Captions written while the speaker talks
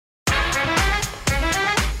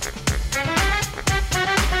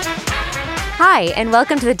Hi, and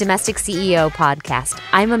welcome to the Domestic CEO podcast.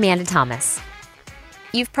 I'm Amanda Thomas.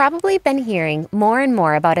 You've probably been hearing more and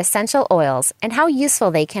more about essential oils and how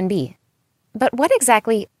useful they can be. But what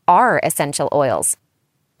exactly are essential oils?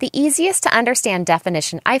 The easiest to understand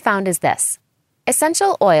definition I found is this.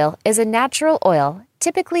 Essential oil is a natural oil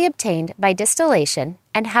typically obtained by distillation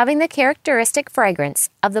and having the characteristic fragrance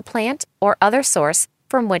of the plant or other source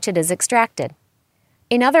from which it is extracted.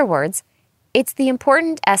 In other words, it's the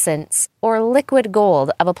important essence or liquid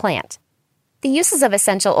gold of a plant. The uses of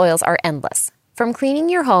essential oils are endless. From cleaning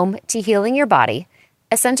your home to healing your body,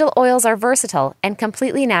 essential oils are versatile and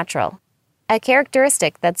completely natural, a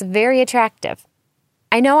characteristic that's very attractive.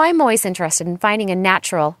 I know I'm always interested in finding a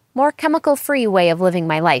natural, more chemical-free way of living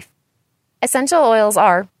my life. Essential oils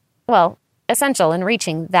are, essential in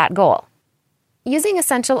reaching that goal. Using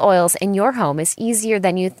essential oils in your home is easier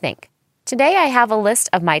than you think. Today I have a list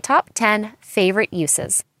of my top 10 favorite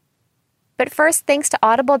uses. But first, thanks to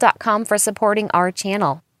Audible.com for supporting our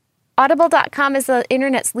channel. Audible.com is the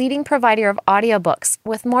internet's leading provider of audiobooks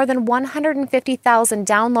with more than 150,000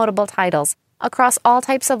 downloadable titles across all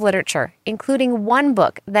types of literature, including one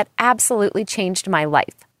book that absolutely changed my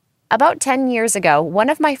life. About 10 years ago,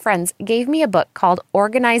 one of my friends gave me a book called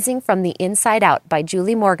Organizing from the Inside Out by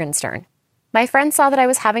Julie Morgenstern. My friend saw that I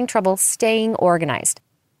was having trouble staying organized.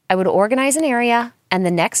 I would organize an area, and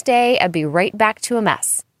the next day I'd be right back to a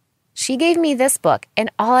mess. She gave me this book,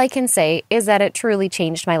 and all I can say is that it truly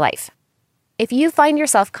changed my life. If you find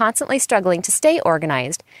yourself constantly struggling to stay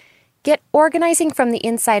organized, get Organizing from the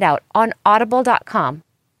Inside Out on Audible.com.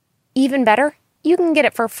 Even better, you can get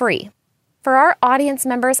it for free. For our audience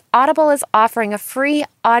members, Audible is offering a free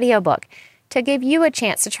audiobook to give you a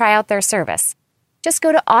chance to try out their service. Just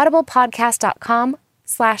go to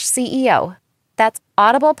audiblepodcast.com/CEO. That's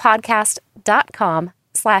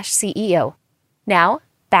audiblepodcast.com/CEO. Now,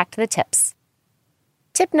 back to the tips.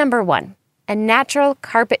 Tip number 1, a natural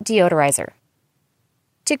carpet deodorizer.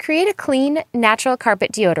 To create a clean, natural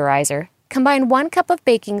carpet deodorizer, combine 1 cup of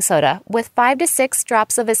baking soda with 5 to 6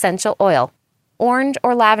 drops of essential oil. Orange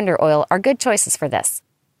or lavender oil are good choices for this.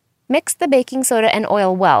 Mix the baking soda and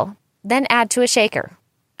oil well, then add to a shaker.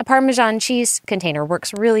 A Parmesan cheese container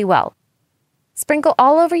works really well. Sprinkle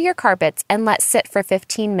all over your carpets and let sit for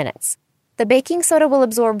 15 minutes. The baking soda will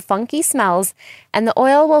absorb funky smells, and the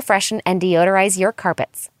oil will freshen and deodorize your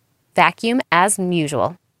carpets. Vacuum as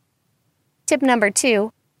usual. Tip number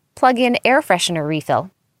 2, plug-in air freshener refill.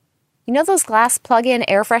 You know those glass plug-in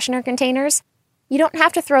air freshener containers? You don't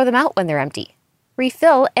have to throw them out when they're empty.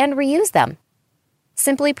 Refill and reuse them.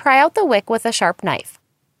 Simply pry out the wick with a sharp knife.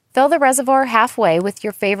 Fill the reservoir halfway with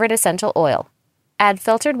your favorite essential oil. Add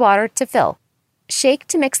filtered water to fill. Shake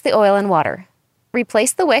to mix the oil and water.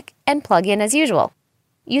 Replace the wick and plug in as usual.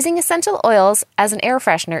 Using essential oils as an air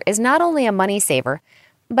freshener is not only a money saver,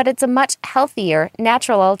 but it's a much healthier,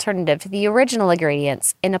 natural alternative to the original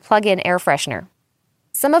ingredients in a plug-in air freshener.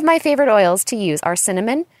 Some of my favorite oils to use are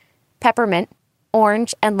cinnamon, peppermint,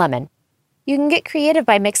 orange, and lemon. You can get creative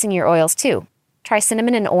by mixing your oils too. Try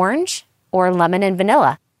cinnamon and orange or lemon and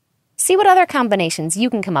vanilla. See what other combinations you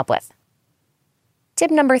can come up with.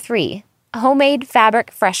 Tip number 3, a homemade fabric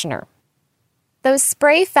freshener. Those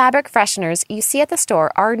spray fabric fresheners you see at the store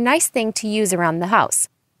are a nice thing to use around the house.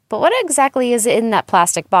 But what exactly is in that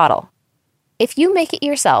plastic bottle? If you make it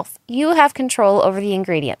yourself, you have control over the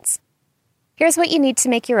ingredients. Here's what you need to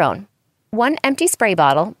make your own. 1 empty spray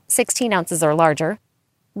bottle, 16 ounces or larger,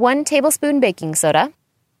 1 tablespoon baking soda,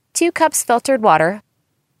 2 cups filtered water,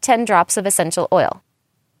 10 drops of essential oil.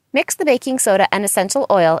 Mix the baking soda and essential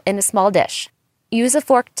oil in a small dish. Use a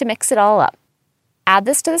fork to mix it all up. Add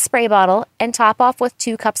this to the spray bottle and top off with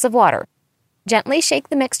 2 cups of water. Gently shake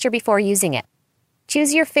the mixture before using it.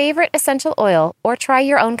 Choose your favorite essential oil or try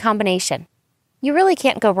your own combination. You really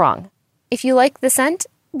can't go wrong. If you like the scent,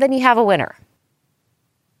 then you have a winner.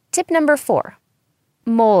 Tip number 4,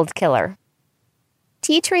 mold killer.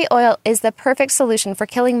 Tea tree oil is the perfect solution for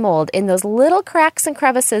killing mold in those little cracks and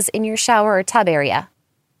crevices in your shower or tub area.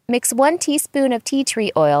 Mix 1 teaspoon of tea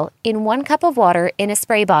tree oil in 1 cup of water in a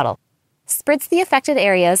spray bottle. Spritz the affected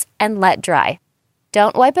areas and let dry.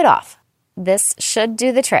 Don't wipe it off. This should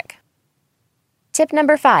do the trick. Tip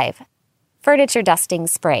number 5, furniture dusting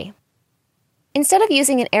spray. Instead of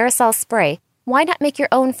using an aerosol spray, why not make your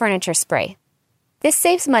own furniture spray? This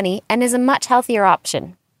saves money and is a much healthier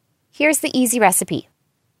option. Here's the easy recipe.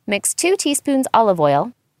 Mix 2 teaspoons olive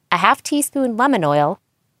oil, a half teaspoon lemon oil,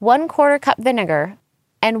 1/4 cup vinegar,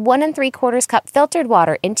 and 1 3/4 cup filtered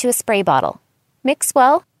water into a spray bottle. Mix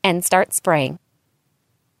well and start spraying.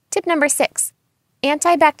 Tip number 6,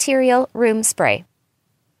 antibacterial room spray.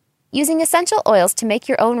 Using essential oils to make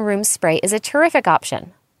your own room spray is a terrific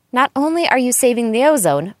option. Not only are you saving the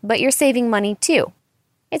ozone, but you're saving money too.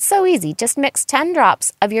 It's so easy, just mix 10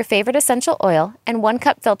 drops of your favorite essential oil and 1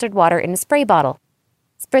 cup filtered water in a spray bottle.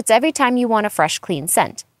 Spritz every time you want a fresh, clean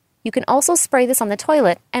scent. You can also spray this on the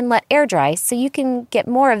toilet and let air dry so you can get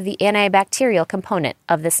more of the antibacterial component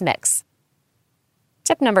of this mix.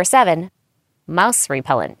 Tip number 7, mouse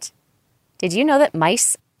repellent. Did you know that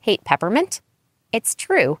mice hate peppermint? It's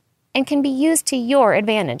true and can be used to your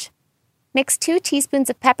advantage. Mix 2 teaspoons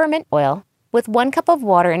of peppermint oil with 1 cup of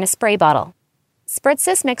water in a spray bottle. Spritz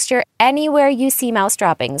this mixture anywhere you see mouse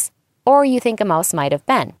droppings or you think a mouse might have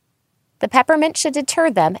been. The peppermint should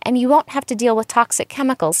deter them and you won't have to deal with toxic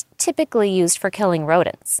chemicals typically used for killing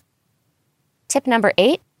rodents. Tip number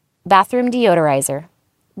 8, bathroom deodorizer.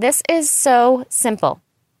 This is so simple.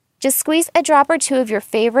 Just squeeze a drop or 2 of your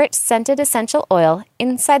favorite scented essential oil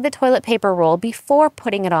inside the toilet paper roll before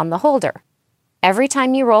putting it on the holder. Every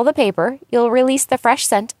time you roll the paper, you'll release the fresh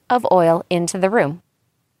scent of oil into the room.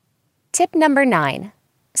 Tip number 9,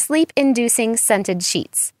 sleep-inducing scented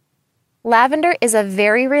sheets. Lavender is a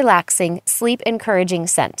very relaxing, sleep-encouraging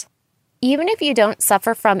scent. Even if you don't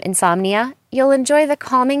suffer from insomnia, you'll enjoy the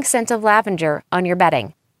calming scent of lavender on your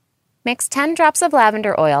bedding. Mix 10 drops of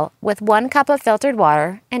lavender oil with 1 cup of filtered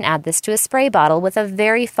water and add this to a spray bottle with a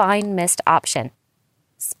very fine mist option.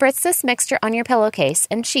 Spritz this mixture on your pillowcase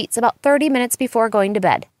and sheets about 30 minutes before going to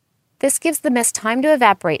bed. This gives the mist time to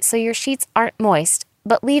evaporate so your sheets aren't moist,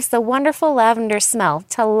 but leaves the wonderful lavender smell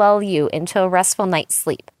to lull you into a restful night's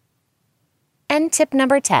sleep. And tip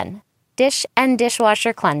number 10, dish and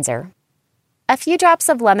dishwasher cleanser. A few drops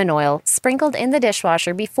of lemon oil sprinkled in the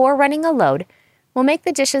dishwasher before running a load will make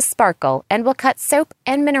the dishes sparkle and will cut soap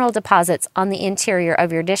and mineral deposits on the interior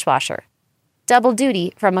of your dishwasher. Double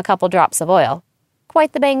duty from a couple drops of oil.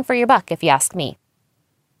 Quite the bang for your buck, if you ask me.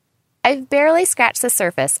 I've barely scratched the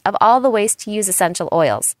surface of all the ways to use essential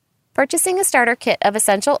oils. Purchasing a starter kit of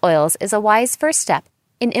essential oils is a wise first step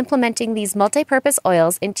in implementing these multi-purpose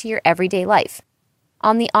oils into your everyday life.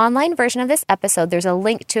 On the online version of this episode, there's a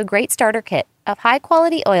link to a great starter kit of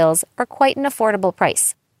high-quality oils for quite an affordable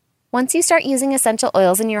price. Once you start using essential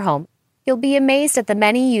oils in your home, you'll be amazed at the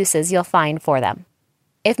many uses you'll find for them.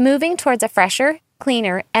 If moving towards a fresher,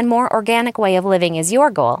 cleaner, and more organic way of living is your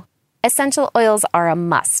goal, essential oils are a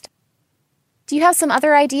must. Do you have some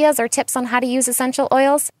other ideas or tips on how to use essential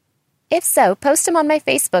oils? If so, post them on my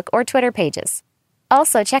Facebook or Twitter pages.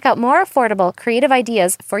 Also, check out more affordable, creative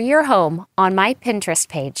ideas for your home on my Pinterest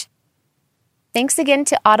page. Thanks again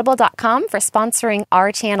to Audible.com for sponsoring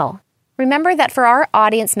our channel. Remember that for our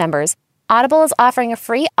audience members, Audible is offering a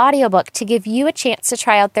free audiobook to give you a chance to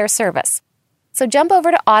try out their service. So jump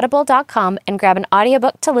over to Audible.com and grab an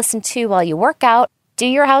audiobook to listen to while you work out, do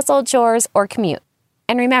your household chores, or commute.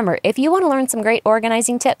 And remember, if you want to learn some great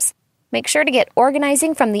organizing tips, make sure to get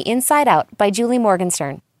Organizing from the Inside Out by Julie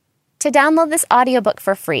Morgenstern. To download this audiobook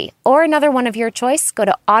for free or another one of your choice, go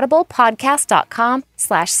to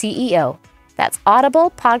audiblepodcast.com/CEO. That's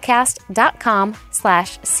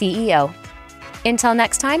audiblepodcast.com/CEO. Until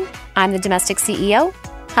next time, I'm the Domestic CEO,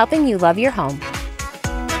 helping you love your home.